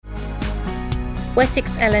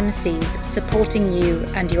Wessex LMCs, supporting you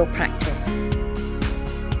and your practice.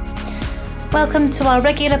 Welcome to our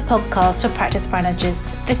regular podcast for practice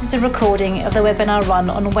managers. This is a recording of the webinar run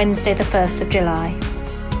on Wednesday, the 1st of July.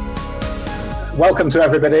 Welcome to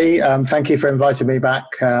everybody. Thank you for inviting me back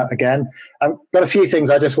again. I've got a few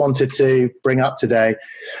things I just wanted to bring up today.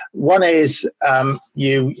 One is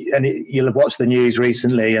you'll have watched the news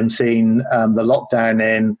recently and seen the lockdown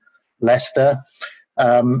in Leicester.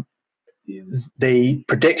 The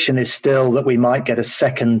prediction is still that we might get a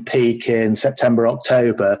second peak in September,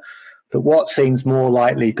 October. But what seems more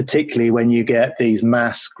likely, particularly when you get these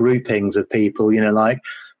mass groupings of people, like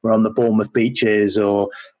we're on the Bournemouth beaches or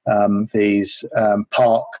these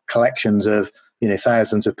park collections of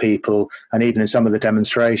thousands of people, and even in some of the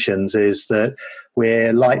demonstrations, is that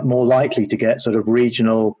we're more likely to get sort of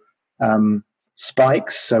regional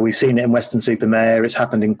spikes. So we've seen it in Weston-super-Mare. It's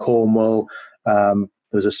happened in Cornwall.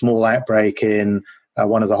 There's a small outbreak in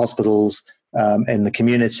one of the hospitals in the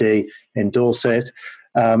community in Dorset.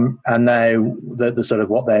 And now the sort of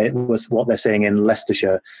what they're seeing in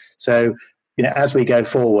Leicestershire. So, as we go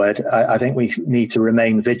forward, I think we need to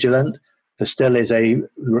remain vigilant. There still is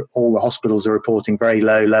all the hospitals are reporting very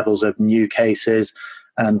low levels of new cases,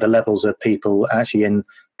 and the levels of people actually in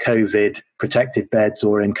COVID protected beds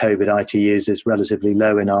or in COVID ITUs is relatively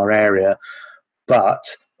low in our area. But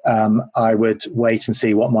I would wait and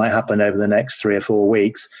see what might happen over the next 3 or 4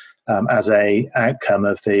 weeks. As a outcome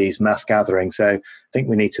of these mass gatherings. So I think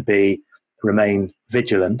we need to remain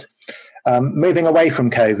vigilant. Moving away from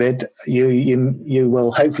COVID, you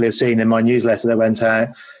will hopefully have seen in my newsletter that went out,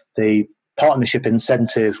 the partnership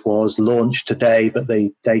incentive was launched today, but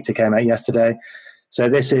the data came out yesterday. So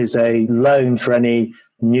this is a loan for any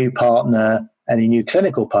new partner, any new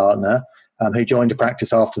clinical partner who joined a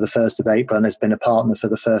practice after the 1st of April and has been a partner for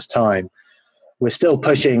the first time. We're still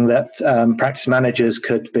pushing that practice managers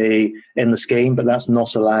could be in the scheme, but that's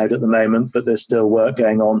not allowed at the moment. But there's still work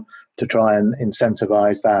going on to try and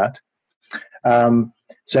incentivise that.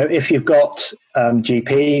 So if you've got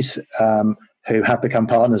GPs who have become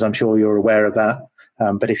partners, I'm sure you're aware of that.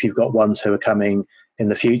 But if you've got ones who are coming in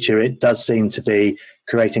the future, it does seem to be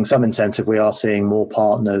creating some incentive. We are seeing more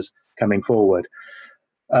partners coming forward.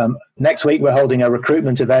 Next week, we're holding a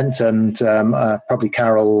recruitment event, and probably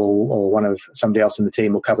Carol or somebody else in the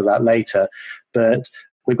team will cover that later. But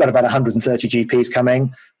we've got about 130 GPs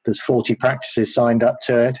coming. There's 40 practices signed up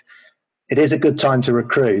to it. It is a good time to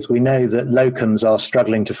recruit. We know that locums are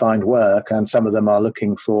struggling to find work, and some of them are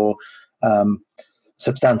looking for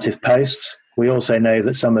substantive posts. We also know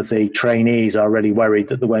that some of the trainees are really worried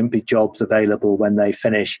that there won't be jobs available when they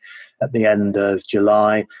finish at the end of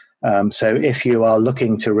July. So if you are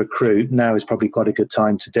looking to recruit, now is probably quite a good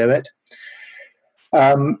time to do it.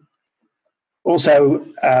 Also,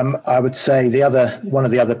 I would say one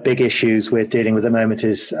of the other big issues we're dealing with at the moment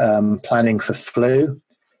is planning for flu.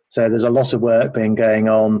 So there's a lot of work going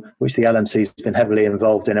on, which the LMC has been heavily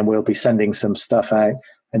involved in, and we'll be sending some stuff out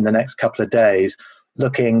in the next couple of days,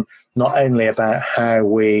 looking not only about how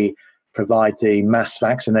we provide the mass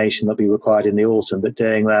vaccination that'll be required in the autumn, but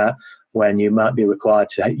doing that when you might be required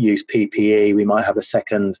to use PPE. We might have a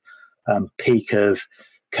second peak of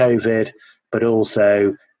COVID, but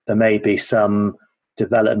also there may be some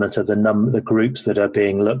development of the groups that are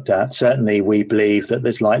being looked at. Certainly, we believe that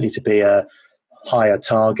there's likely to be a higher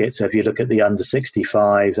target. So if you look at the under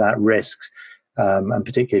 65s at risk, and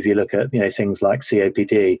particularly if you look at things like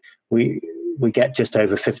COPD, we get just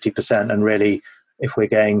over 50%. And really, if we're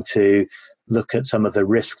going to look at some of the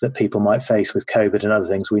risk that people might face with COVID and other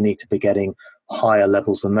things, we need to be getting higher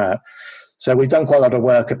levels than that. So we've done quite a lot of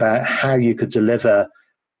work about how you could deliver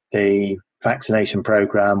the vaccination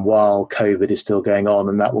program while COVID is still going on,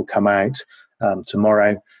 and that will come out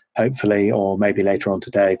tomorrow, hopefully, or maybe later on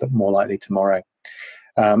today, but more likely tomorrow.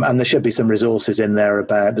 And there should be some resources in there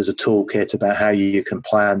there's a toolkit about how you can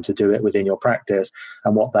plan to do it within your practice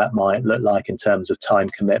and what that might look like in terms of time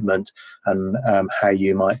commitment and how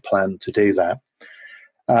you might plan to do that.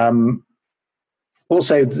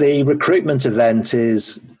 Also, the recruitment event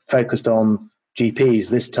is focused on GPs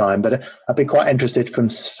this time, but I'd be quite interested from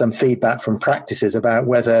some feedback from practices about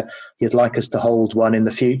whether you'd like us to hold one in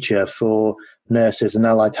the future for nurses and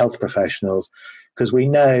allied health professionals, because we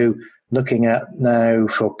know, looking at now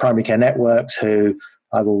for primary care networks, who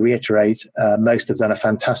I will reiterate, most have done a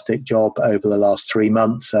fantastic job over the last 3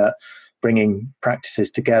 months at bringing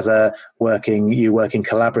practices together, working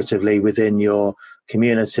collaboratively within your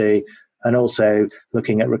community, and also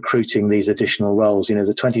looking at recruiting these additional roles.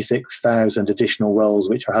 The 26,000 additional roles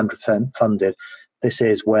which are 100% funded. This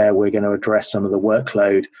is where we're going to address some of the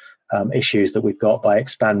workload issues that we've got by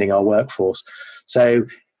expanding our workforce. So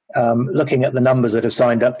looking at the numbers that have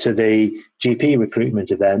signed up to the GP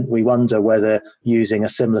recruitment event, we wonder whether using a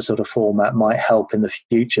similar sort of format might help in the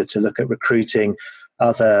future to look at recruiting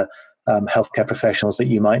other healthcare professionals that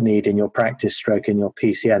you might need in your practice stroke in your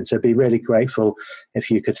PCN. So be really grateful if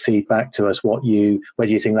you could feed back to us whether you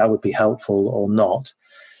think that would be helpful or not.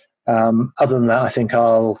 Other than that, I think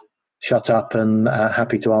I'll shut up and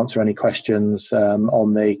happy to answer any questions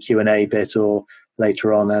on the Q&A bit or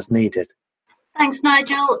later on as needed. Thanks,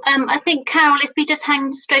 Nigel. I think, Carol, if we just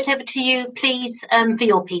hang straight over to you, please, for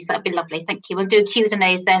your piece, that'd be lovely. Thank you. We'll do Q's and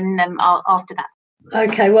A's then after that.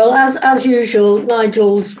 Okay, well, as usual,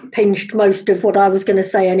 Nigel's pinched most of what I was going to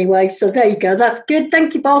say anyway, so there you go. That's good.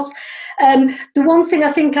 Thank you, boss. The one thing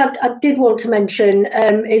I think I did want to mention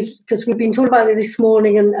is, because we've been talking about it this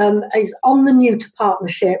morning, and is on the new to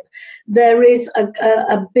partnership, there is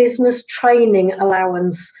a business training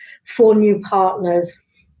allowance for new partners.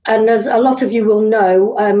 And as a lot of you will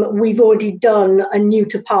know, we've already done a new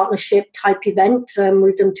to partnership type event.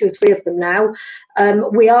 We've done 2 or 3 of them now.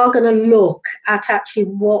 We are going to look at actually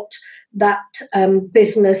what that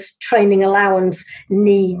business training allowance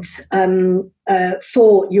needs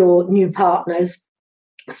for your new partners.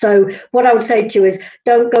 So what I would say to you is,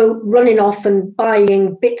 don't go running off and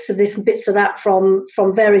buying bits of this and bits of that from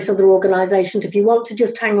various other organisations. If you want to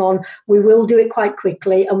just hang on, we will do it quite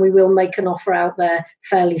quickly and we will make an offer out there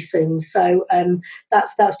fairly soon. So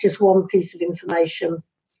that's just one piece of information.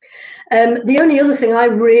 The only other thing I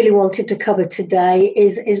really wanted to cover today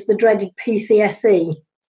is the dreaded PCSE.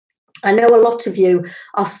 I know a lot of you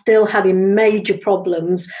are still having major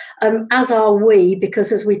problems, as are we,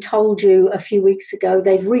 because as we told you a few weeks ago,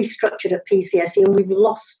 they've restructured at PCSE and we've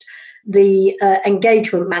lost the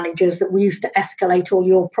engagement managers that we used to escalate all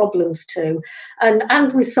your problems to,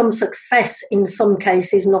 and with some success in some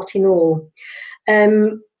cases, not in all.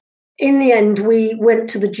 In the end, we went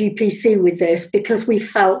to the GPC with this because we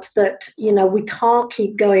felt that, we can't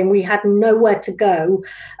keep going. We had nowhere to go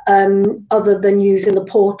other than using the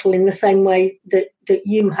portal in the same way that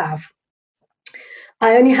you have.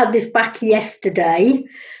 I only had this back yesterday.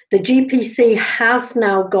 The GPC has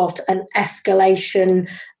now got an escalation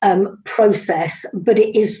process, but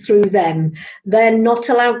it is through them. They're not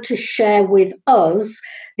allowed to share with us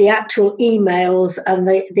the actual emails and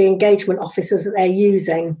the engagement officers that they're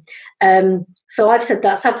using. So I've said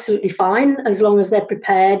that's absolutely fine as long as they're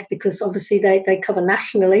prepared, because obviously they cover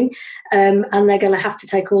nationally and they're going to have to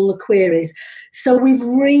take all the queries. So we've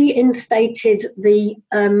reinstated the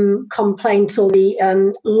complaint or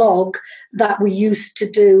the log that we used to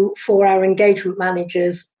do for our engagement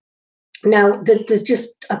managers. Now, there's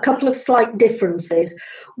just a couple of slight differences.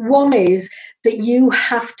 One is that you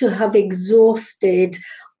have to have exhausted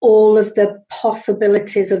all of the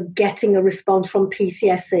possibilities of getting a response from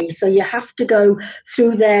PCSE. So you have to go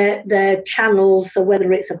through their channels. So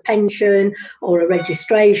whether it's a pension or a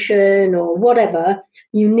registration or whatever,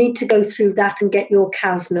 you need to go through that and get your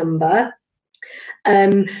CAS number.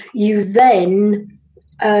 You then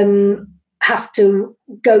have to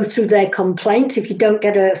go through their complaint. If you don't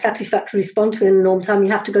get a satisfactory response within a normal time,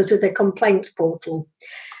 you have to go through their complaints portal.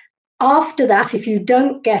 After that, if you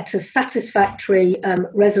don't get a satisfactory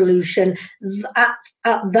resolution, at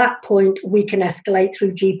that point, we can escalate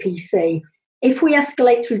through GPC. If we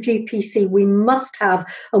escalate through GPC, we must have,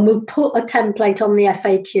 and we'll put a template on the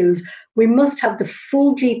FAQs, we must have the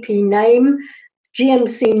full GP name,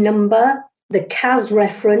 GMC number, the CAS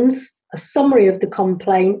reference, a summary of the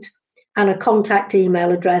complaint, and a contact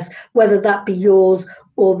email address, whether that be yours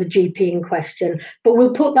or the GP in question. But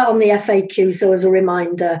we'll put that on the FAQ, so as a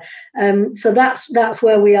reminder. So that's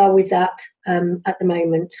where we are with that at the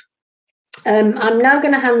moment. I'm now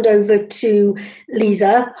going to hand over to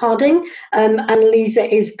Lisa Harding, and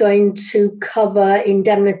Lisa is going to cover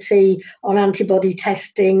indemnity on antibody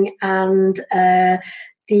testing and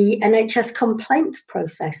the NHS complaints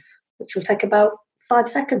process, which will take about 5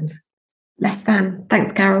 seconds. Less than.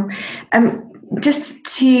 Thanks, Carol. Just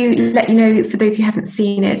to let you know, for those who haven't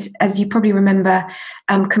seen it, as you probably remember,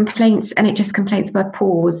 NHS complaints were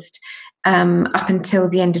paused up until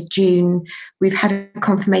the end of June. We've had a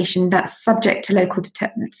confirmation that subject to local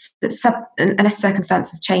unless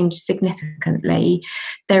circumstances change significantly,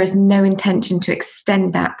 there is no intention to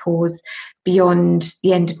extend that pause beyond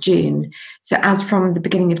the end of June. So as from the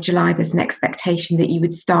beginning of July, there's an expectation that you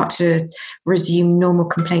would start to resume normal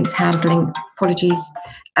complaints handling, apologies,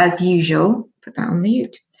 as usual. Put that on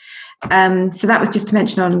mute. So that was just to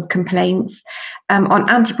mention on complaints. On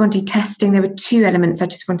antibody testing, there were 2 elements I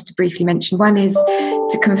just wanted to briefly mention. One is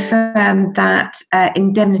to confirm that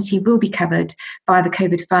indemnity will be covered by the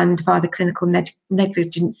COVID fund via the clinical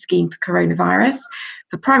negligence scheme for coronavirus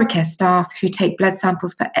for primary care staff who take blood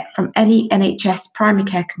samples from any NHS primary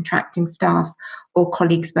care contracting staff or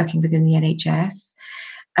colleagues working within the NHS.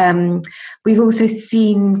 We've also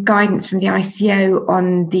seen guidance from the ICO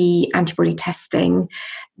on the antibody testing,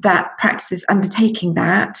 that practices undertaking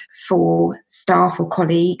that for staff or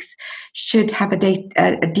colleagues should have a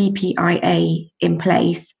DPIA in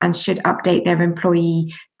place and should update their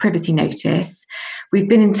employee privacy notice. We've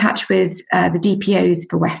been in touch with the DPOs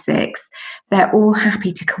for Wessex. They're all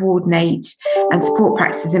happy to coordinate and support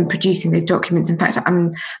practices in producing those documents. In fact,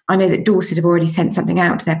 I know that Dorset have already sent something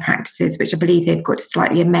out to their practices, which I believe they've got to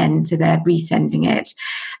slightly amend, so they're resending it.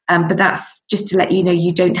 But that's just to let you know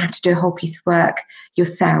you don't have to do a whole piece of work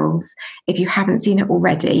yourselves. If you haven't seen it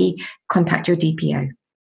already, contact your DPO.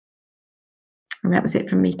 And that was it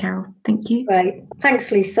from me, Carol. Thank you. Great. Thanks,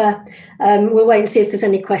 Lisa. We'll wait and see if there's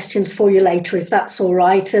any questions for you later, if that's all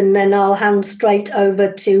right. And then I'll hand straight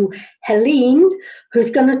over to Helene, who's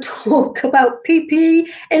going to talk about PPE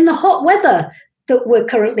in the hot weather that we're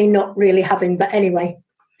currently not really having. But anyway.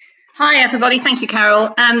 Hi, everybody. Thank you,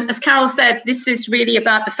 Carol. As Carol said, this is really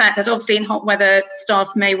about the fact that obviously in hot weather,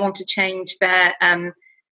 staff may want to change their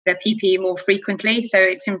PPE more frequently. So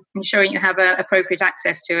it's ensuring you have appropriate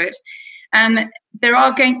access to it.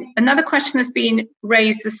 Another question that's been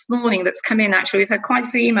raised this morning that's come in, actually, we've had quite a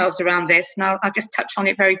few emails around this, and I'll just touch on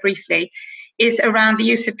it very briefly, is around the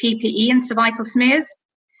use of PPE and cervical smears.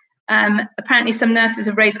 Apparently some nurses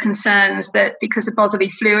have raised concerns that because of bodily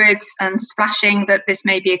fluids and splashing that this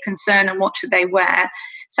may be a concern and what should they wear.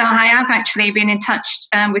 So I have actually been in touch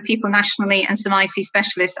with people nationally and some IC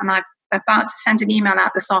specialists, and I'm about to send an email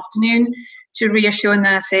out this afternoon to reassure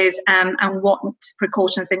nurses and what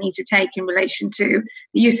precautions they need to take in relation to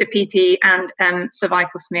the use of PPE and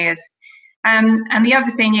cervical smears. And the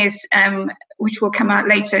other thing is, which will come out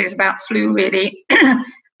later, is about flu really.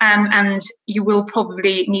 And you will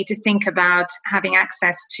probably need to think about having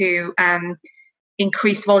access to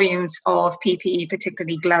increased volumes of PPE,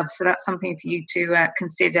 particularly gloves. So that's something for you to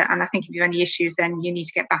consider. And I think if you have any issues, then you need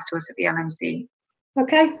to get back to us at the LMC.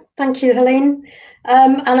 Okay, thank you, Helene.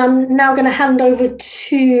 And I'm now going to hand over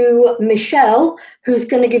to Michelle, who's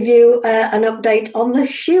going to give you an update on the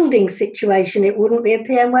shielding situation. It wouldn't be a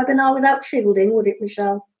PM webinar without shielding, would it,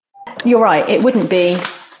 Michelle? You're right, it wouldn't be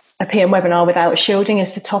a PM webinar without shielding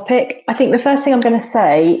as the topic. I think the first thing I'm going to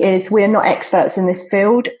say is we're not experts in this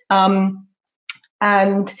field.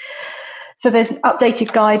 And so there's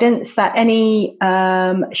updated guidance that any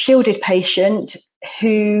shielded patient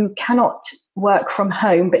who cannot work from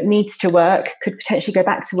home but needs to work could potentially go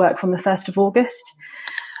back to work from the 1st of August.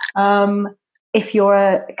 If you're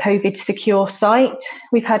a COVID secure site,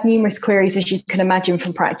 we've had numerous queries, as you can imagine,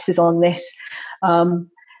 from practices on this.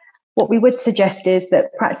 What we would suggest is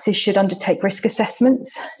that practices should undertake risk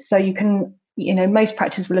assessments. So you can, most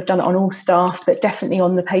practices will have done it on all staff, but definitely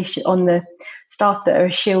on the staff that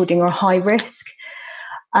are shielding or high risk.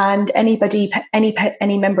 And any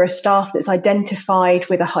member of staff that's identified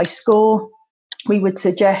with a high score, we would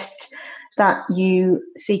suggest that you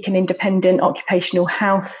seek an independent occupational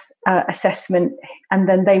health assessment, and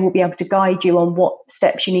then they will be able to guide you on what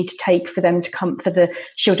steps you need to take for them to come, for the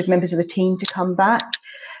shielded members of the team to come back.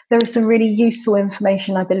 There is some really useful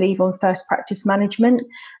information, I believe, on first practice management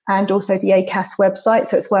and also the ACAS website,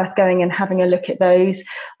 so it's worth going and having a look at those.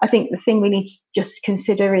 I think the thing we need to just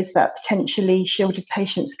consider is that potentially shielded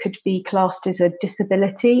patients could be classed as a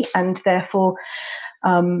disability, and therefore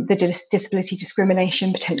the disability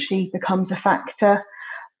discrimination potentially becomes a factor.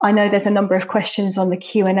 I know there's a number of questions on the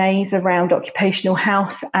Q&As around occupational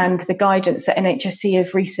health and the guidance that NHSE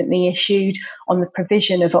have recently issued on the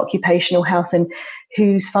provision of occupational health and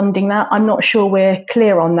who's funding that. I'm not sure we're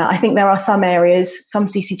clear on that. I think there are some areas, some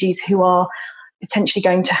CCGs who are potentially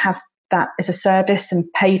going to have that as a service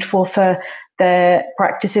and paid for their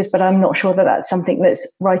practices, but I'm not sure that that's something that's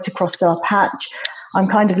right across our patch. I'm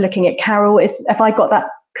kind of looking at Carol. Have I got that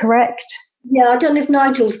correct? Yeah, I don't know if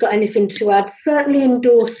Nigel's got anything to add. Certainly in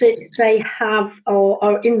Dorset, they have or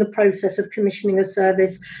are in the process of commissioning a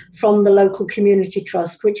service from the local community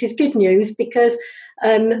trust, which is good news because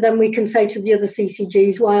then we can say to the other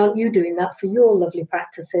CCGs, why aren't you doing that for your lovely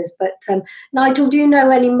practices? But Nigel, do you know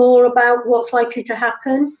any more about what's likely to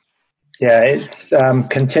happen? Yeah, it's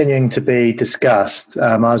continuing to be discussed.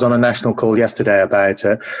 I was on a national call yesterday about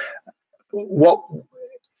it.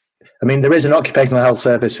 There is an occupational health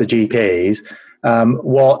service for GPs.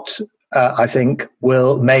 What I think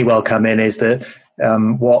may well come in is that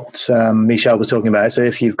what Michelle was talking about. So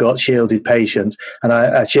if you've got shielded patients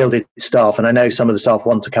and shielded staff, and I know some of the staff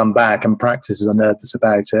want to come back and practices are nervous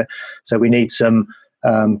about it, so we need some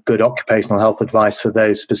good occupational health advice for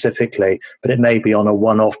those specifically, but it may be on a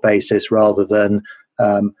one-off basis rather than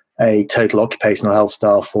a total occupational health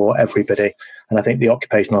staff for everybody. And I think the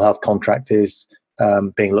occupational health contract is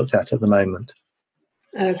being looked at the moment.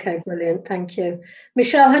 Okay, brilliant. Thank you.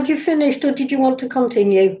 Michelle, had you finished or did you want to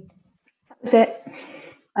continue? That's it.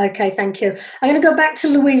 Okay, thank you. I'm going to go back to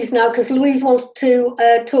Louise now because Louise wants to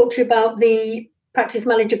talk to you about the Practice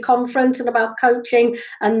Manager Conference and about coaching,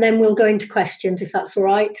 and then we'll go into questions if that's all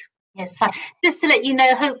right. Yes, fine. Just to let you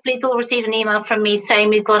know, hopefully you've all received an email from me saying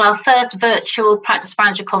we've got our first virtual Practice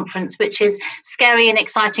Manager Conference, which is scary and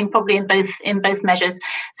exciting, probably in both measures.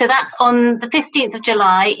 So that's on the 15th of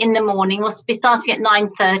July in the morning. We'll be starting at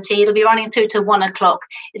 9:30. It'll be running through to 1 o'clock.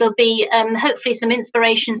 It'll be hopefully some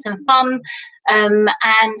inspiration, some fun, and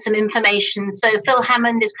some information. So Phil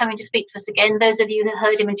Hammond is coming to speak to us again. Those of you who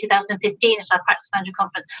heard him in 2015 at our Practice Manager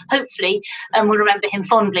Conference, hopefully will remember him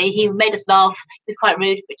fondly. He made us laugh. He was quite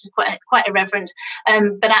rude, which is quite irreverent.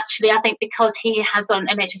 But actually, I think because he has got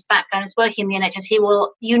an NHS background, is working in the NHS, he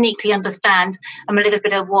will uniquely understand a little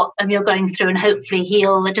bit of what you're going through, and hopefully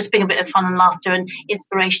he'll just bring a bit of fun and laughter and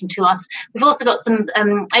inspiration to us. We've also got some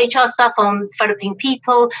HR stuff on developing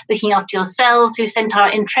people, looking after yourselves. We've sent our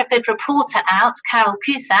intrepid reporter out, Carol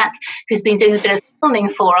Cusack, who's been doing a bit of filming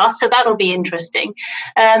for us, so that'll be interesting.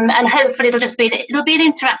 And hopefully it'll be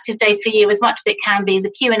an interactive day for you as much as it can be.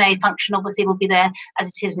 The Q&A function obviously will be there as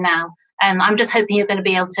it is now. I'm just hoping you're going to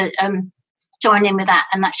be able to join in with that,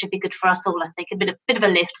 and that should be good for us all, I think. A bit of a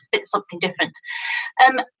lift, a bit of something different.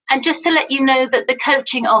 And just to let you know that the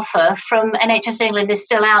coaching offer from NHS England is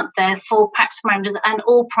still out there for practice managers and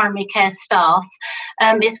all primary care staff.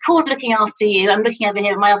 It's called Looking After You. I'm looking over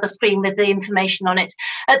here at my other screen with the information on it.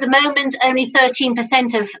 At the moment, only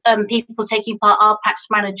 13% of people taking part are practice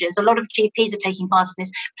managers. A lot of GPs are taking part in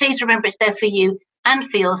this. Please remember it's there for you and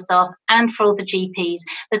for your staff and for all the GPs.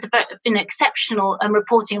 There's an exceptional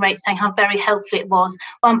reporting rate saying how very helpful it was.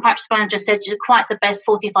 One practice manager said, "You're quite the best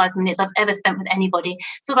 45 minutes I've ever spent with anybody."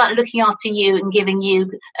 It's all about looking after you and giving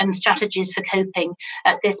you strategies for coping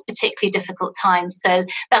at this particularly difficult time. So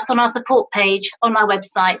that's on our support page on our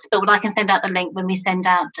website, but I can send out the link when we send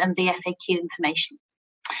out the FAQ information.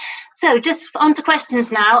 So just on to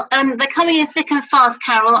questions now. They're coming in thick and fast,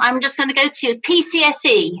 Carol. I'm just going to go to you.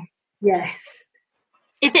 PCSE. Yes.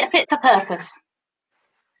 Is it fit for purpose?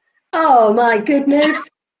 Oh my goodness!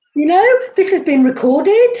 This has been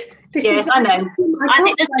recorded. Yes, I know. I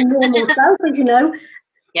think there's just self, as you know.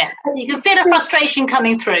 Yeah, you can feel the frustration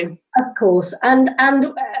coming through. Of course, and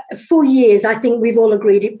for years, I think we've all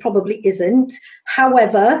agreed it probably isn't.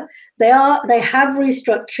 However, they have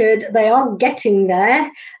restructured. They are getting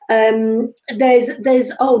there.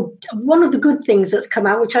 There's one of the good things that's come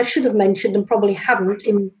out, which I should have mentioned and probably haven't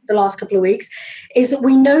in the last couple of weeks, is that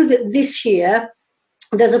we know that this year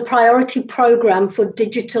there's a priority programme for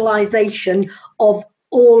digitalisation of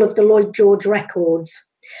all of the Lloyd George records,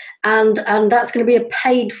 and that's going to be a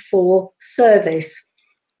paid for service.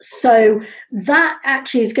 So that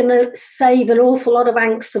actually is going to save an awful lot of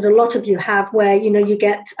angst that a lot of you have, where you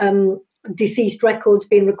get deceased records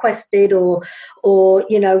being requested, or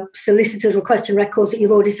solicitors requesting records that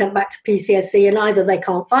you've already sent back to PCSE, and either they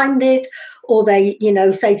can't find it, or they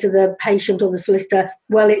say to the patient or the solicitor,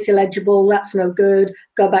 well, it's illegible, that's no good,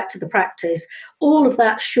 go back to the practice. All of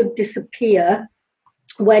that should disappear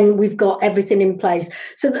when we've got everything in place.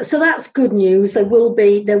 So that's good news. There will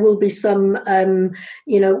be some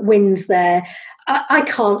wins there. I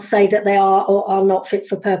can't say that they are or are not fit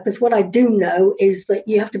for purpose. What I do know is that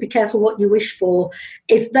you have to be careful what you wish for.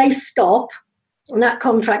 If they stop and that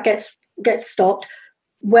contract gets stopped,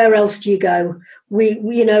 where else do you go?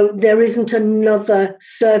 There isn't another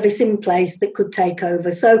service in place that could take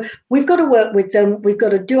over. So we've got to work with them. We've got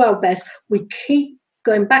to do our best. We keep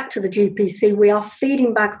going back to the GPC. We are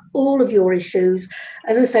feeding back all of your issues.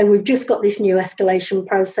 As I say, we've just got this new escalation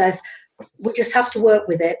process. We just have to work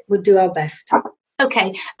with it. We'll do our best.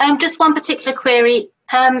 Okay. Just one particular query.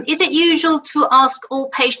 Is it usual to ask all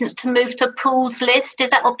patients to move to a pooled list? Is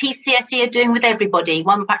that what PCSE are doing with everybody?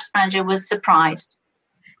 One practice manager was surprised.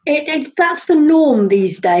 That's the norm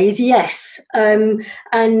these days, yes.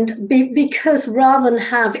 Because rather than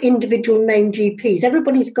have individual named GPs,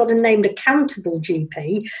 everybody's got a named accountable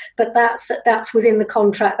GP, but that's within the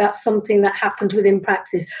contract. That's something that happens within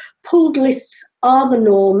practice. Pooled lists are the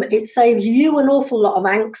norm. It saves you an awful lot of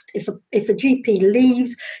angst. If a GP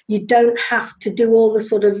leaves, you don't have to do all the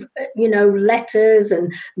sort of, letters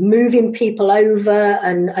and moving people over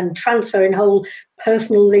and transferring whole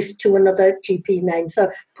personal list to another GP name.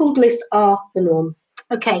 So pooled lists are the norm.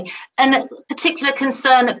 Okay, and a particular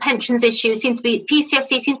concern that pensions issues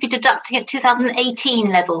PCSE seems to be deducting at 2018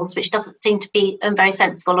 levels, which doesn't seem to be very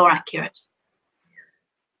sensible or accurate.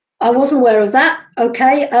 I wasn't aware of that.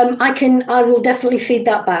 Okay, I will definitely feed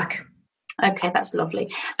that back. Okay, that's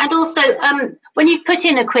lovely. And also, when you put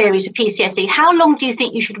in a query to PCSE, how long do you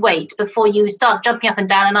think you should wait before you start jumping up and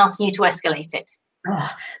down and asking you to escalate it?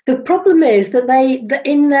 The problem is that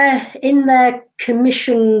in their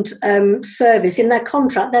commissioned service, in their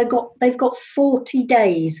contract, they've got 40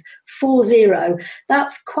 days, 40.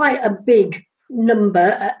 That's quite a big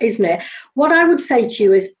number, isn't it? What I would say to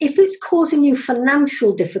you is, if it's causing you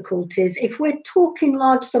financial difficulties, if we're talking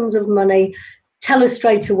large sums of money, tell us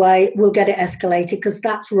straight away, we'll get it escalated, because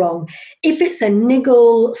that's wrong. If it's a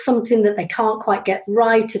niggle, something that they can't quite get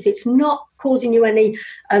right, if it's not causing you any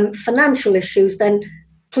financial issues, then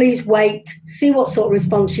please wait, see what sort of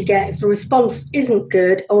response you get. If the response isn't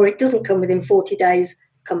good or it doesn't come within 40 days,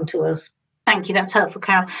 come to us. Thank you, that's helpful,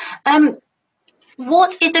 Carol.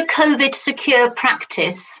 What is a COVID secure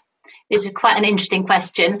practice? This is quite an interesting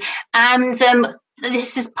question. And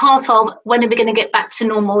this is part of when are we going to get back to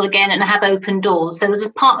normal again and have open doors. So this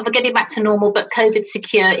is part of getting back to normal, but COVID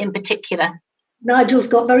secure in particular. Nigel's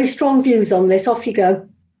got very strong views on this. Off you go.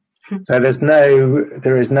 So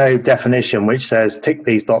there is no definition which says tick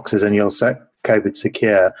these boxes and you're COVID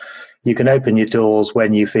secure. You can open your doors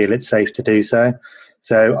when you feel it's safe to do so.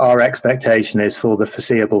 So our expectation is for the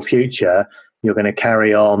foreseeable future, you're going to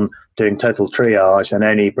carry on doing total triage and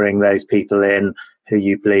only bring those people in who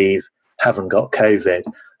you believe haven't got COVID.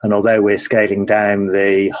 And although we're scaling down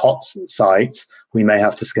the hot sites, we may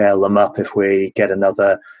have to scale them up if we get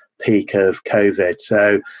another peak of COVID.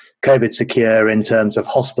 So COVID secure in terms of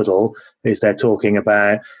hospital is they're talking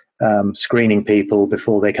about screening people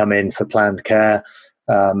before they come in for planned care,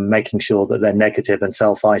 making sure that they're negative and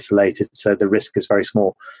self-isolated, so the risk is very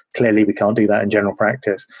small. Clearly, we can't do that in general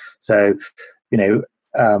practice. So,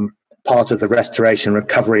 part of the restoration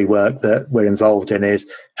recovery work that we're involved in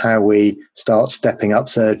is how we start stepping up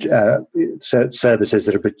services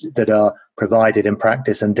that are provided in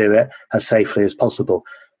practice and do it as safely as possible.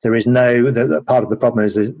 There is part of the problem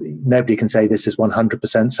is nobody can say this is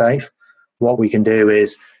 100% safe. What we can do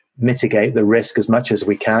is mitigate the risk as much as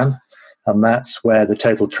we can. And that's where the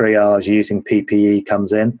total triage using PPE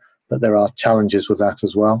comes in. But there are challenges with that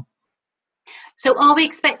as well. So are we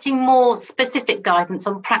expecting more specific guidance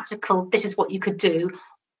on practical, this is what you could do,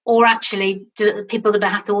 or actually do people going to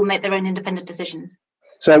have to all make their own independent decisions?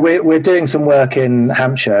 So we're doing some work in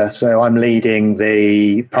Hampshire. So I'm leading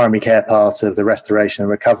the primary care part of the restoration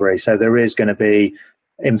and recovery. So there is going to be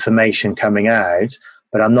information coming out,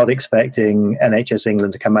 but I'm not expecting NHS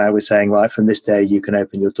England to come out with saying, right, from this day you can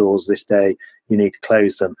open your doors, this day you need to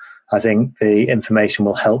close them. I think the information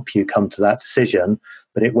will help you come to that decision,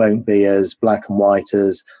 but it won't be as black and white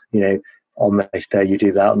as, on this day you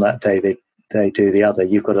do that, on that day they do the other.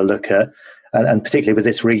 You've got to look at, and particularly with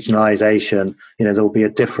this regionalisation, there will be a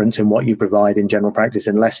difference in what you provide in general practice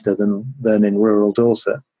in Leicester than in rural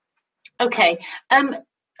Dorset. Okay.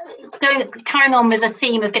 Carrying on with the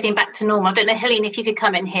theme of getting back to normal, I don't know, Helene, if you could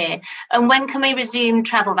come in here. And when can we resume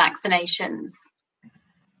travel vaccinations?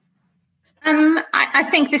 I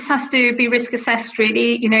think this has to be risk assessed,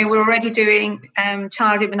 really. We're already doing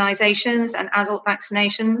child immunisations and adult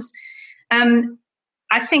vaccinations.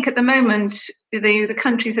 I think at the moment, the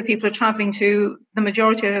countries that people are travelling to, the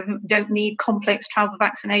majority of them don't need complex travel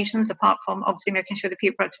vaccinations, apart from obviously making sure that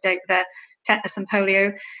people are up to date with their tetanus and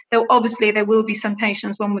polio. Though obviously there will be some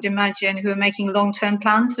patients, one would imagine, who are making long-term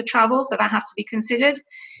plans for travel, so that has to be considered.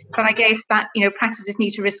 But I guess that, practices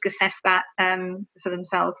need to risk assess that for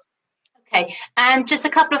themselves. Okay, and just a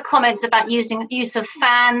couple of comments about use of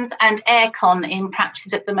fans and aircon in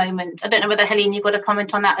practice at the moment. I don't know whether, Helene, you've got a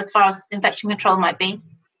comment on that as far as infection control might be.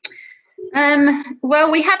 Well,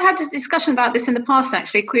 we have had a discussion about this in the past,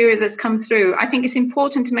 actually, a query that's come through. I think it's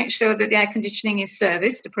important to make sure that the air conditioning is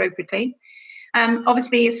serviced appropriately.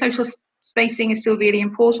 Obviously, social spacing is still really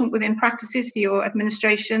important within practices for your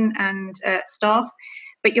administration and staff,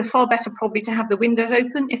 but you're far better probably to have the windows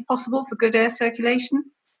open, if possible, for good air circulation.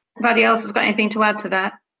 Anybody else has got anything to add to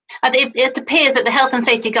that? It appears that the health and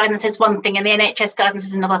safety guidance is one thing and the NHS guidance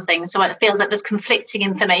is another thing. So it feels like there's conflicting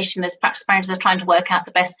information as practice managers are trying to work out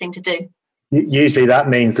the best thing to do. Usually that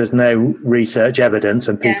means there's no research evidence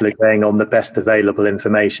and people are going on the best available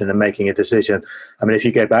information and making a decision. I mean, if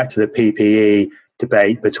you go back to the PPE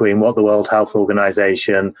debate between what the World Health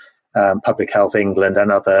Organization, Public Health England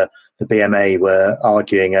and the BMA were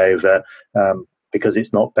arguing over, because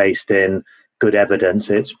it's not based in good evidence,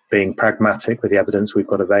 it's being pragmatic with the evidence we've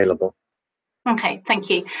got available. Okay, thank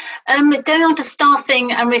you. Going on to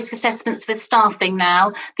staffing and risk assessments with staffing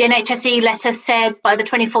now, the NHSE letter said on the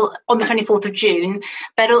 24th of June,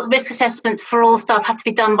 but risk assessments for all staff have to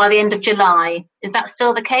be done by the end of July. Is that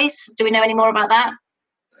still the case? Do we know any more about that?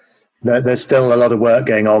 There's still a lot of work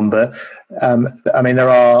going on, but I mean, there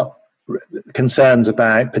are concerns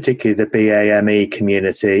about particularly the BAME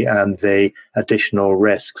community and the additional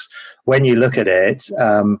risks. When you look at it,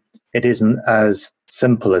 it isn't as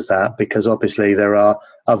simple as that, because obviously there are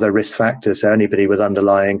other risk factors. So anybody with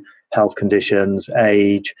underlying health conditions,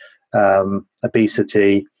 age,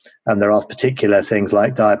 obesity, and there are particular things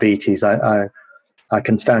like diabetes. I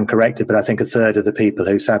can stand corrected, but I think a third of the people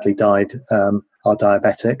who sadly died are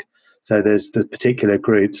diabetic. So there's the particular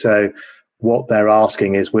group. So what they're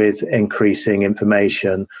asking is, with increasing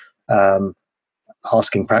information,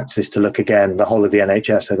 asking practices to look again, the whole of the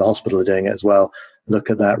NHS, so the hospital are doing it as well,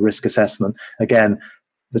 look at that risk assessment. Again,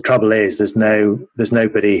 the trouble is there's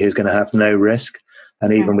nobody who's going to have no risk.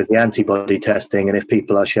 And even with the antibody testing, and if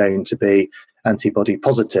people are shown to be antibody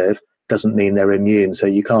positive, doesn't mean they're immune. So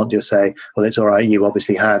you can't just say, well, it's all right, you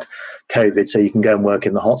obviously had COVID, so you can go and work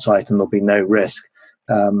in the hot site and there'll be no risk.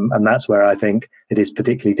 And that's where I think it is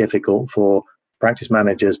particularly difficult for practice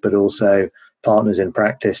managers, but also partners in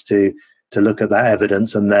practice to look at that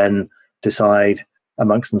evidence and then decide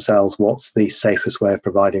amongst themselves what's the safest way of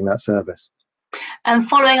providing that service. And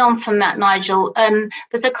following on from that, Nigel,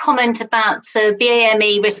 there's a comment about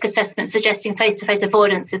BAME risk assessment suggesting face-to-face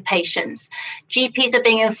avoidance with patients. GPs are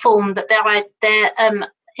being informed that their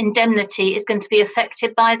indemnity is going to be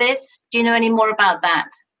affected by this. Do you know any more about that?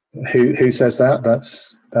 Who says that?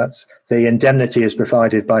 That's the indemnity is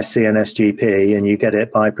provided by CNSGP, and you get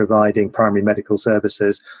it by providing primary medical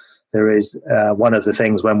services. There is one of the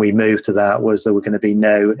things when we moved to that was there were going to be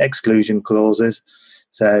no exclusion clauses.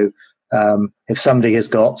 So if somebody has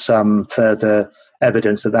got some further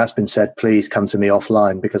evidence that that's been said, please come to me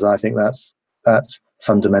offline, because I think that's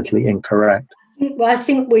fundamentally incorrect. Well, I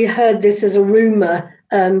think we heard this as a rumour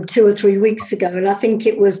 2 or 3 weeks ago, and I think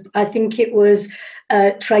it was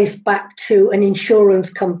traced back to an insurance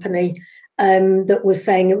company that was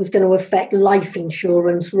saying it was going to affect life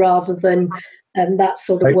insurance rather than that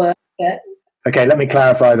sort of work. Okay, let me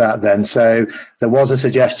clarify that then. So there was a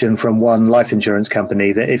suggestion from one life insurance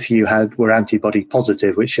company that if you were antibody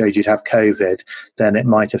positive, which showed you'd have COVID, then it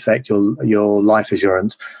might affect your life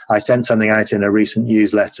assurance. I sent something out in a recent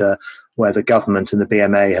newsletter where the government and the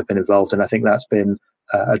BMA have been involved, and I think that's been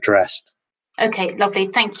addressed. Okay, lovely,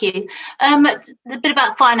 thank you. A bit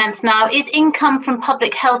about finance now. Is income from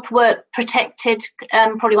public health work protected?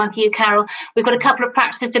 Probably one for you, Carol. We've got a couple of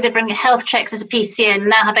practices delivering health checks as a PCN,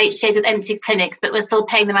 now have HCAs with empty clinics, but we're still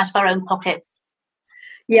paying them out of our own pockets.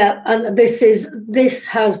 Yeah, and this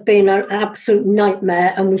has been an absolute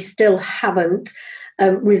nightmare, and we still haven't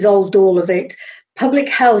resolved all of it. Public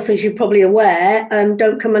health, as you're probably aware,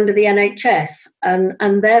 don't come under the NHS,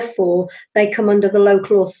 and therefore they come under the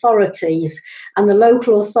local authorities. And the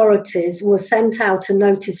local authorities were sent out a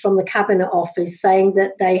notice from the Cabinet Office saying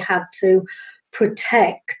that they had to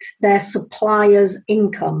protect their suppliers'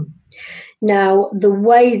 income. Now, the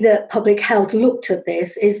way that public health looked at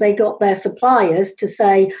this is they got their suppliers to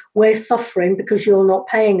say, we're suffering because you're not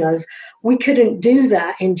paying us. We couldn't do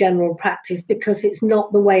that in general practice because it's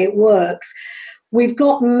not the way it works. We've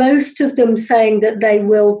got most of them saying that they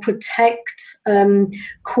will protect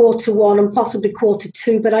quarter one and possibly quarter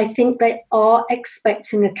two, but I think they are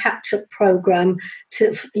expecting a catch-up programme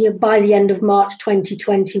by the end of March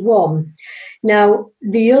 2021. Now,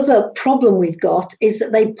 the other problem we've got is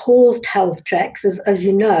that they paused health checks, as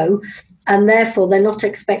you know, and therefore they're not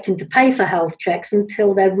expecting to pay for health checks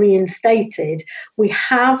until they're reinstated. We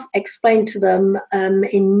have explained to them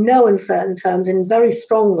in no uncertain terms and very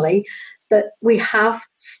strongly that we have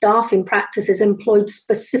staff in practices employed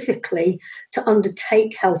specifically to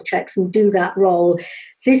undertake health checks and do that role.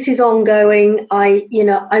 This is ongoing. I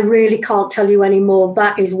really can't tell you any more.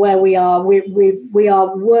 That is where we are. We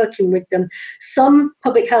are working with them. Some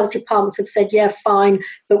public health departments have said, yeah, fine,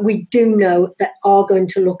 but we do know that are going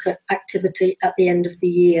to look at activity at the end of the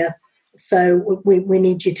year. So we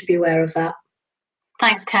need you to be aware of that.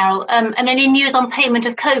 Thanks, Carol. And any news on payment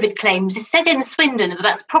of COVID claims? It says in Swindon, but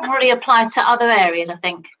that's probably applies to other areas, I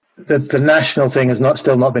think. The national thing has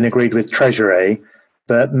still not been agreed with Treasury,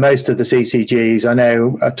 but most of the CCGs, I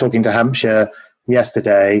know, talking to Hampshire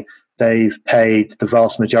yesterday, they've paid the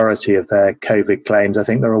vast majority of their COVID claims. I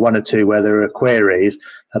think there are one or two where there are queries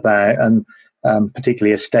about, and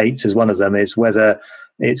particularly estates is one of them, is whether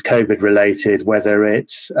it's COVID related, whether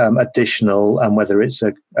it's additional, and whether it's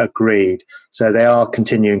agreed. So they are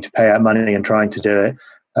continuing to pay out money and trying to do it.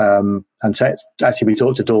 And so actually we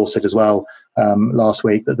talked to Dorset as well last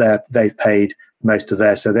week that they've paid most of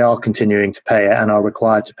theirs. So they are continuing to pay it and are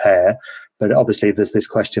required to pay it. But obviously there's this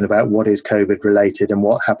question about what is COVID related and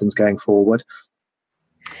what happens going forward.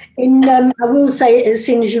 I will say, as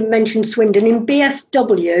soon as you mentioned Swindon, in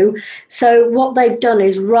BSW, so what they've done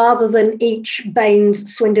is, rather than each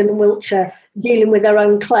Baines, Swindon and Wiltshire dealing with their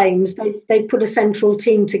own claims, they put a central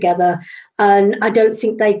team together, and I don't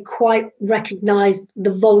think they quite recognised the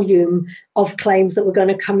volume of claims that were going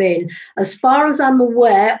to come in. As far as I'm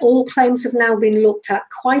aware, all claims have now been looked at.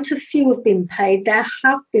 Quite a few have been paid. There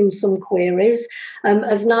have been some queries.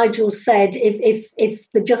 As Nigel said,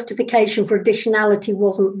 if the justification for additionality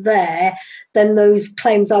wasn't there, then those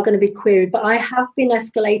claims are going to be queried. But I have been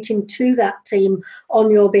escalating to that team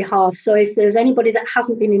on your behalf. So if there's anybody that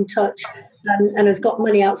hasn't been in touch and has got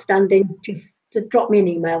money outstanding, just drop me an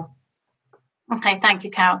email. Okay, thank you,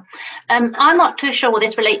 Carol. I'm not too sure what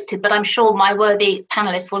this relates to, but I'm sure my worthy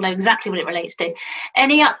panellists will know exactly what it relates to.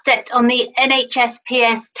 Any update on the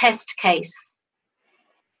NHSPS test case?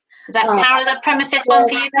 Is that Carol, the premises one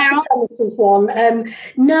for you, Carol? The premises one.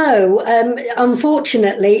 No,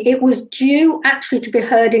 unfortunately, it was due actually to be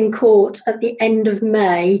heard in court at the end of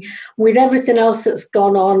May. With everything else that's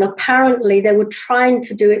gone on, apparently they were trying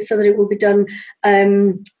to do it so that it would be done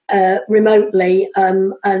remotely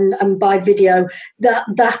and by video.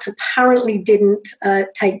 That apparently didn't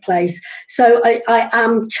take place. So I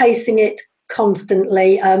am chasing it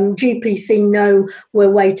constantly. GPC know we're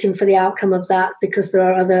waiting for the outcome of that because there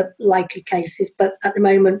are other likely cases, but at the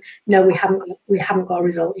moment, no, we haven't got a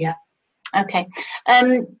result yet. Okay.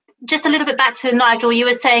 Just a little bit back to Nigel, you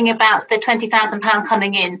were saying about the £20,000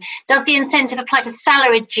 coming in. Does the incentive apply to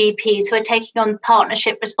salaried GPs who are taking on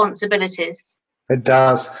partnership responsibilities? It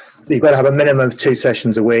does. You've got to have a minimum of 2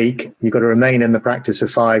 sessions a week. You've got to remain in the practice for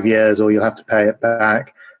 5 years, or you'll have to pay it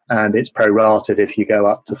back. And it's prorated if you go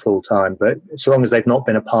up to full time. But so long as they've not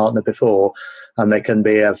been a partner before, and they can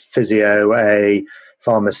be a physio, a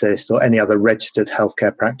pharmacist, or any other registered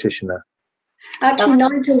healthcare practitioner. Actually,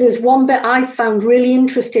 Nigel, there's one bit I found really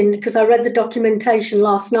interesting because I read the documentation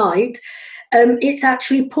last night. It's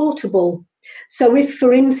actually portable. So if,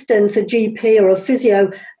 for instance, a GP or a physio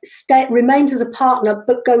remains as a partner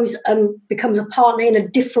but goes and becomes a partner in a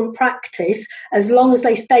different practice, as long as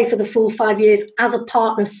they stay for the full 5 years as a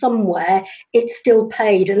partner somewhere, it's still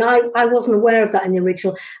paid. And I wasn't aware of that in the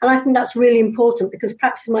original. And I think that's really important because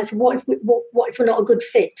practices might say, what if we're not a good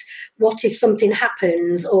fit? What if something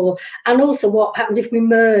happens? And also what happens if we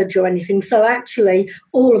merge or anything? So actually,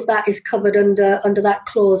 all of that is covered under that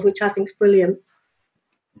clause, which I think is brilliant.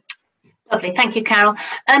 Lovely, thank you, Carol.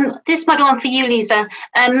 This might be one for you, Lisa.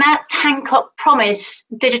 Matt Hancock promised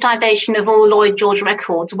digitisation of all Lloyd George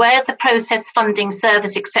records. Where's the process, funding,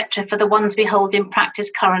 service, etc. for the ones we hold in practice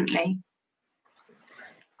currently?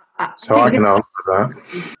 So I can answer that.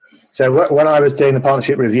 So when I was doing the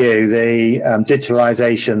partnership review, the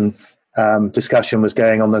digitalisation discussion was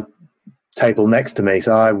going on the table next to me,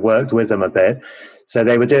 so I worked with them a bit. So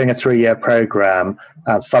they were doing a 3-year programme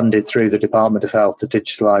funded through the Department of Health to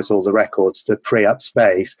digitalise all the records to free up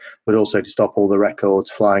space, but also to stop all the records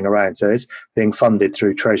flying around. So it's being funded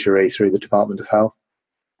through Treasury, through the Department of Health.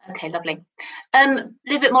 Okay, lovely. A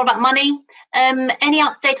little bit more about money. Any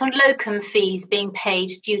update on locum fees being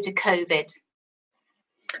paid due to COVID?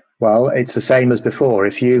 Well, it's the same as before.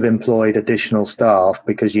 If you've employed additional staff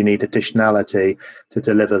because you need additionality to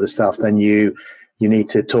deliver the stuff, then you need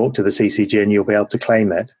to talk to the CCG and you'll be able to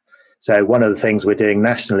claim it. So one of the things we're doing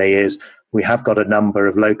nationally is we have got a number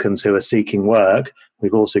of locums who are seeking work.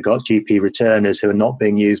 We've also got GP returners who are not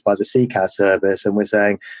being used by the CCAS service. And we're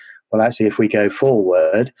saying, well, actually, if we go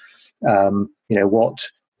forward,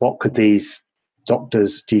 what could these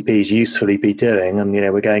doctors, GPs usefully be doing? And,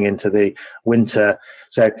 we're going into the winter.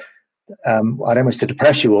 So I don't wish to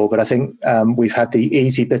depress you all, but I think we've had the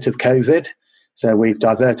easy bit of COVID. So we've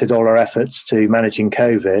diverted all our efforts to managing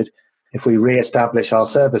COVID. If we re-establish our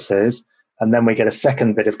services and then we get a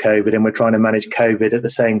second bit of COVID and we're trying to manage COVID at the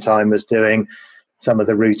same time as doing some of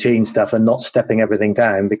the routine stuff and not stepping everything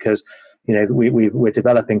down, because we're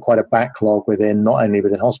developing quite a backlog not only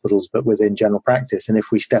within hospitals but within general practice. And if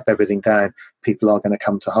we step everything down, people are going to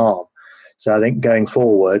come to harm. So I think going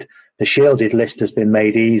forward, The shielded list has been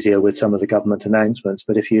made easier with some of the government announcements,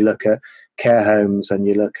 but if you look at care homes and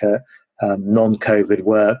you look at non-COVID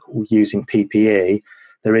work using PPE,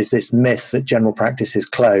 there is this myth that general practice is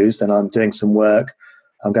closed, and I'm doing some work.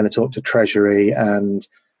 I'm going to talk to Treasury and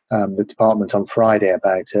the department on Friday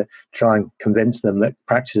about it, try and convince them that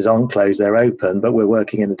practices aren't closed, they're open, but we're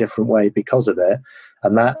working in a different way because of it.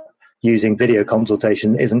 And that using video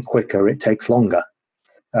consultation isn't quicker, it takes longer.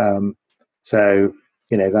 So,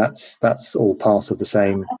 that's all part of the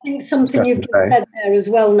same. I think something you've just said there as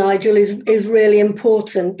well, Nigel, is really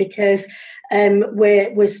important, because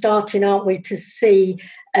we're starting, aren't we, to see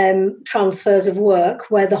transfers of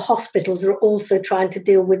work where the hospitals are also trying to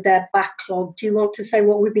deal with their backlog. Do you want to say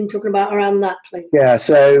what we've been talking about around that, please? Yeah,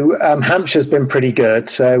 so Hampshire's been pretty good.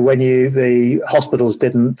 So when the hospitals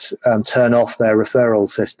didn't turn off their referral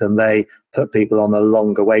system, they put people on a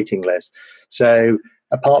longer waiting list. So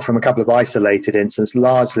apart from a couple of isolated instances,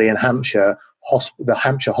 largely in Hampshire, the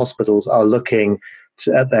Hampshire hospitals are looking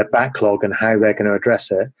at their backlog and how they're going to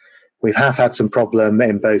address it. We have had some problem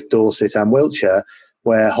in both Dorset and Wiltshire,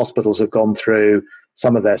 where hospitals have gone through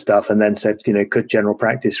some of their stuff and then said, could general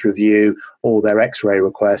practice review all their x-ray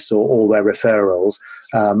requests or all their referrals,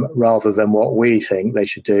 rather than what we think they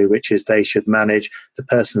should do, which is they should manage the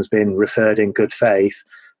person's been referred in good faith.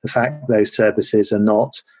 The fact that those services are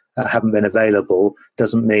not, haven't been available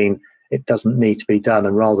doesn't mean it doesn't need to be done.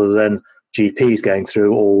 And rather than GPs going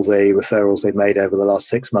through all the referrals they've made over the last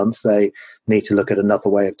 6 months, they need to look at another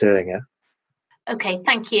way of doing it. Okay,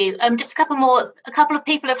 thank you. Just a couple more. A couple of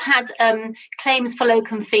people have had claims for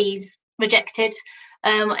locum fees rejected,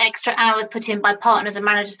 extra hours put in by partners and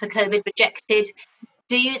managers for COVID rejected.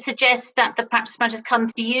 Do you suggest that the practice managers come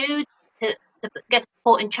to you to get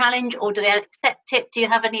support and challenge, or do they accept it? Do you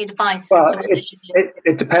have any advice as to what they should do?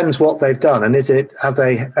 It depends what they've done, and have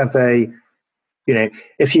they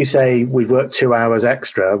if you say we've worked 2 hours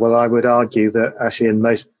extra, well, I would argue that actually in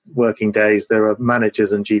most working days there are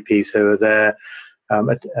managers and GPs who are there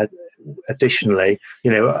additionally,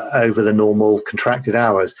 over the normal contracted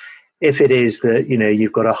hours. If it is that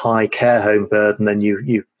you've got a high care home burden and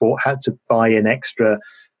you've had to buy in extra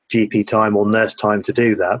GP time or nurse time to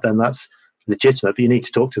do that, then that's legitimate. But you need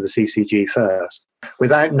to talk to the CCG first.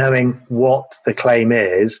 Without knowing what the claim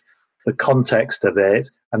is, the context of it,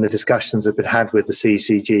 and the discussions that have been had with the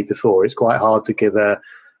CCG before, it's quite hard to give a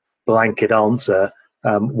blanket answer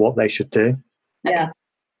what they should do. Yeah.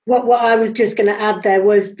 What I was just going to add there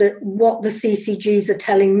was that what the CCGs are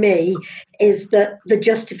telling me is that the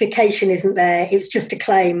justification isn't there. It's just a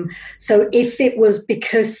claim. So if it was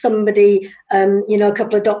because somebody, a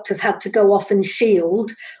couple of doctors had to go off and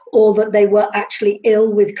shield, or that they were actually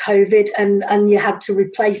ill with COVID and you had to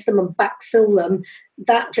replace them and backfill them,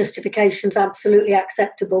 that justification is absolutely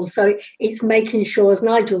acceptable. So it's making sure, as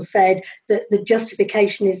Nigel said, that the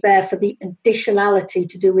justification is there for the additionality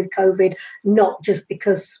to do with COVID, not just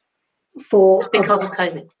because of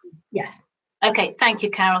COVID. Yes. Okay, thank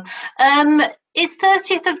you, Carol. Is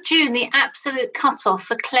 30th of June the absolute cutoff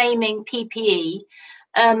for claiming PPE,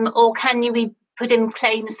 or can you be put in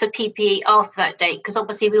claims for PPE after that date? Because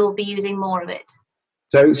obviously we will be using more of it.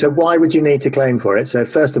 So why would you need to claim for it? So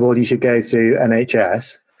first of all, you should go through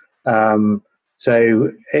NHS.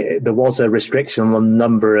 There was a restriction on the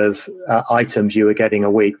number of items you were getting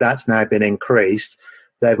a week. That's now been increased.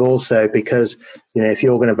 They've also, because if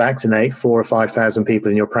you're going to vaccinate 4,000 or 5,000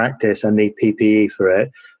 people in your practice and need PPE for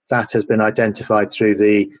it, that has been identified through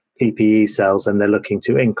the PPE cells, and they're looking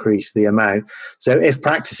to increase the amount. So if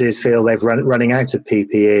practices feel they've running out of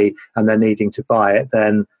PPE and they're needing to buy it,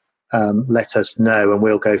 then let us know and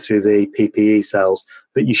we'll go through the PPE cells.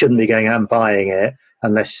 But you shouldn't be going out and buying it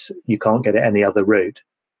unless you can't get it any other route.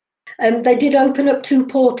 They did open up 2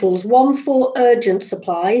 portals, one for urgent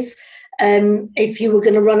supplies, if you were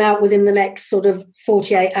going to run out within the next sort of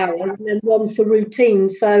 48 hours, and then one for routine.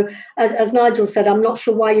 So as Nigel said, I'm not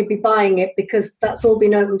sure why you'd be buying it, because that's all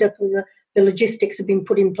been opened up and the logistics have been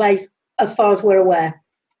put in place as far as we're aware.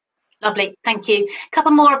 Lovely, thank you. A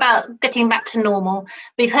couple more about getting back to normal.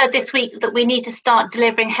 We've heard this week that we need to start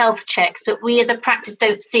delivering health checks, but we as a practice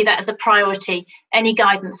don't see that as a priority. Any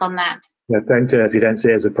guidance on that? Yeah, don't do it if you don't see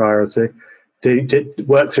it as a priority. Do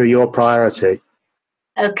work through your priority.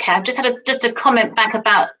 Okay, I've just had a comment back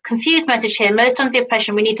about confused message here. Most under the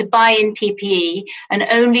impression we need to buy in PPE and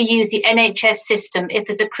only use the NHS system if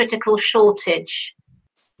there's a critical shortage.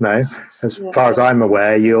 No, as far as I'm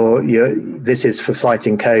aware, this is for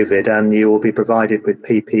fighting COVID, and you will be provided with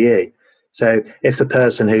PPE. So if the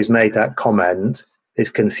person who's made that comment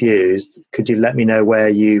is confused, could you let me know where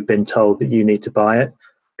you've been told that you need to buy it?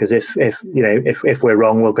 Because if we're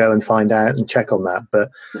wrong, we'll go and find out and check on that. But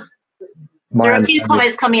There are a few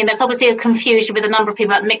comments coming in. There's obviously a confusion with a number of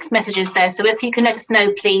people about mixed messages there. So if you can let us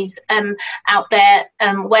know, please, out there,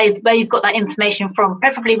 where you've got that information from,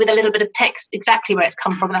 preferably with a little bit of text exactly where it's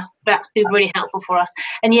come from. That's been really helpful for us.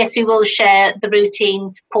 And yes, we will share the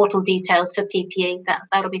routine portal details for PPE.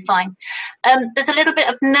 That'll be fine. There's a little bit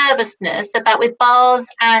of nervousness about with bars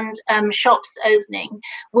and shops opening.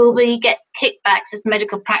 Will we get kickbacks as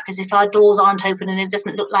medical practice if our doors aren't open and it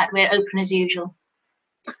doesn't look like we're open as usual?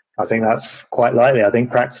 I think that's quite likely. I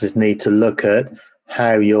think practices need to look at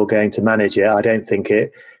how you're going to manage it. I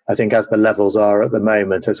think as the levels are at the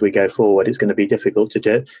moment, as we go forward, it's going to be difficult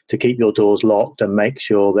to keep your doors locked and make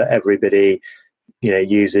sure that everybody,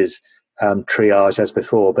 uses triage as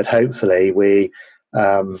before. But hopefully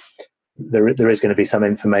there is going to be some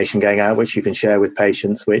information going out which you can share with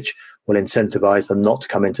patients, which will incentivize them not to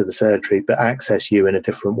come into the surgery, but access you in a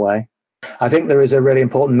different way. I think there is a really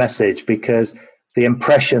important message, because the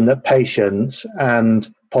impression that patients and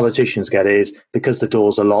politicians get is because the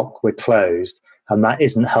doors are locked, we're closed, and that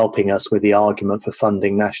isn't helping us with the argument for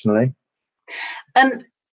funding nationally.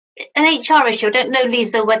 An HR issue. I don't know,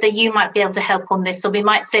 Lisa, whether you might be able to help on this, or we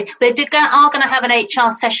might say we are going to have an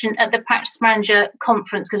HR session at the practice manager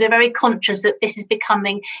conference, because we're very conscious that this is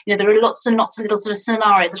becoming, there are lots and lots of little sort of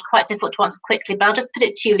scenarios that are quite difficult to answer quickly. But I'll just put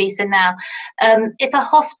it to you, Lisa, now. If a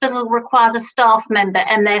hospital requires a staff member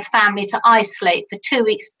and their family to isolate for 2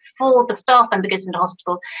 weeks before the staff member goes into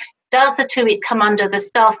hospital, does the 2 weeks come under the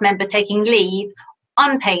staff member taking leave,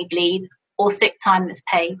 unpaid leave, or sick time that's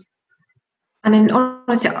paid? And then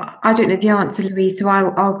honestly, I don't know the answer, Louise, so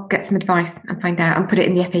I'll get some advice and find out and put it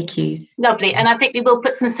in the FAQs. Lovely. And I think we will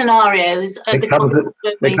put some scenarios. It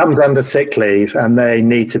comes under sick leave, and they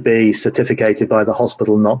need to be certificated by the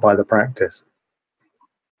hospital, not by the practice.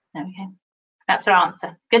 Okay. That's our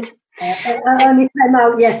answer. Good. It only came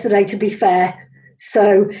out yesterday, to be fair.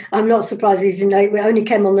 So I'm not surprised he's in it. We only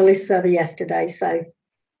came on the list server yesterday, so...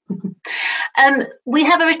 We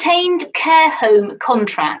have a retained care home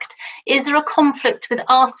contract. Is there a conflict with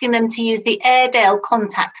asking them to use the Airedale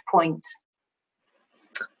contact point?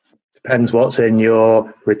 Depends what's in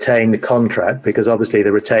your retained contract, because obviously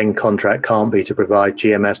the retained contract can't be to provide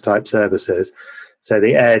GMS type services. So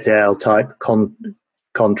the Airedale type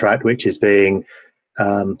contract, which is being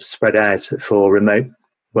spread out for remote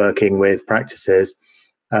working with practices,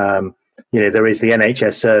 there is the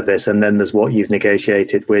NHS service, and then there's what you've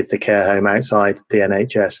negotiated with the care home outside the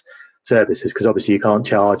NHS services, because obviously you can't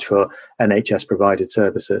charge for NHS provided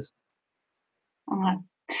services. All right.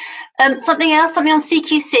 Something else, something on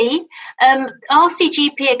CQC.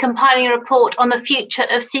 RCGP are compiling a report on the future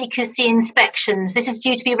of CQC inspections. This is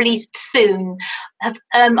due to be released soon. Have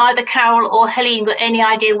either Carol or Helene got any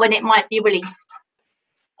idea when it might be released?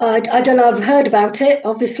 I don't know. I've heard about it,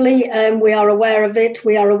 obviously. We are aware of it.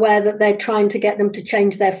 We are aware that they're trying to get them to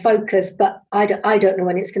change their focus, but I don't know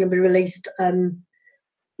when it's going to be released.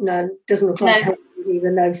 No, doesn't look like it either.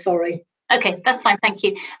 No, sorry. Okay, that's fine. Thank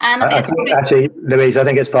you. And actually, Louise, I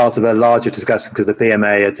think it's part of a larger discussion, because the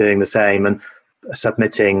BMA are doing the same and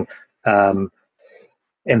submitting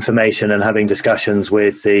information and having discussions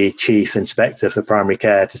with the chief inspector for primary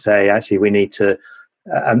care to say, actually, we need to.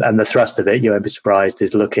 And the thrust of it, you won't be surprised,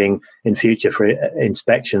 is looking in future for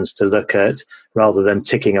inspections to look at, rather than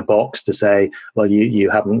ticking a box to say, well, you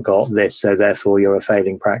haven't got this, so therefore you're a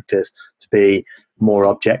failing practice, to be more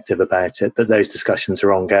objective about it. But those discussions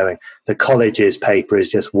are ongoing. The college's paper is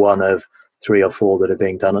just one of 3 or 4 that are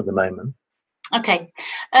being done at the moment. Okay.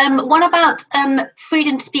 What about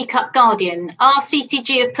Freedom to Speak Up Guardian? Our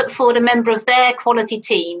CCG have put forward a member of their quality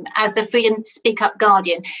team as the Freedom to Speak Up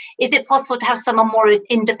Guardian. Is it possible to have someone more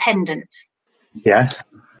independent? Yes.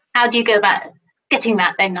 How do you go about getting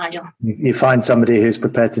that then, Nigel? You find somebody who's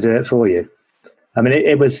prepared to do it for you. I mean,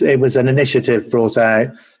 it was an initiative brought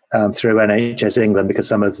out through NHS England, because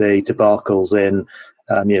some of the debacles in,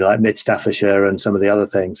 like Mid Staffordshire and some of the other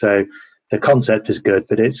things. So the concept is good,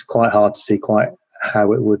 but it's quite hard to see quite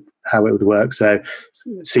how it would work. So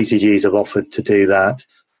CCGs have offered to do that.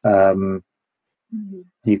 There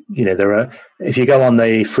are, if you go on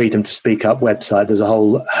the Freedom to Speak Up website, there's a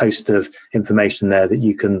whole host of information there that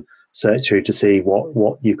you can search through to see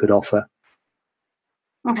what you could offer.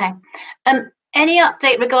 Okay. Any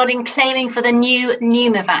update regarding claiming for the new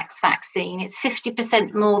Pneumovax vaccine? It's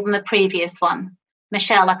 50% more than the previous one.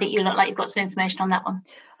 Michelle, I think you look like you've got some information on that one.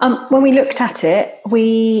 When we looked at it,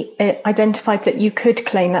 we identified that you could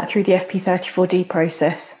claim that through the FP34D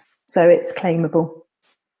process, so it's claimable.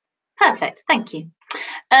 Perfect, thank you.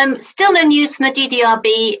 Still no news from the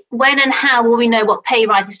DDRB. When and how will we know what pay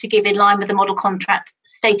rises to give in line with the model contract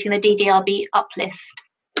stating the DDRB uplift?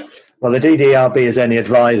 Well, the DDRB is only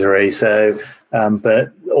advisory, so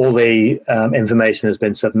but all the information has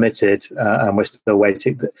been submitted, and we're still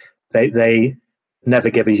waiting. They never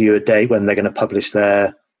give you a date when they're going to publish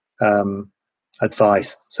their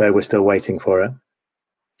advice, so we're still waiting for it.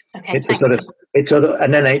 Okay, it's sort of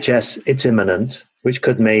an NHS. It's imminent, which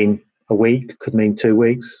could mean a week, could mean 2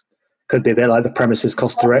 weeks, could be a bit like the premises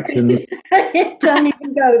cost direction. Don't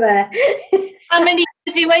even go there. How many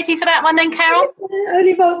years are you waiting for that one then, Carol?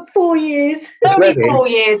 Only about 4 years. Only 4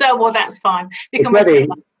 years. Oh, well, that's fine.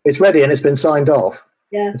 It's ready and it's been signed off.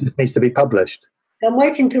 Yeah. It just needs to be published. I'm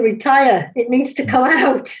waiting to retire. It needs to come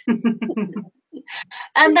out.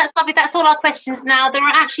 That's lovely. That's all our questions now. There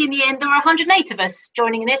are actually, in the end, there are 108 of us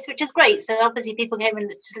joining in this, which is great. So obviously people came in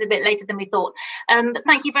just a little bit later than we thought. But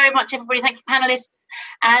thank you very much, everybody. Thank you, panelists.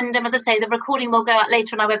 And as I say, the recording will go out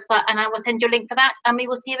later on our website, and I will send you a link for that. And we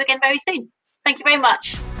will see you again very soon. Thank you very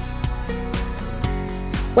much.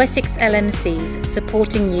 Wessex LMCs,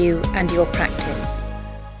 supporting you and your practice.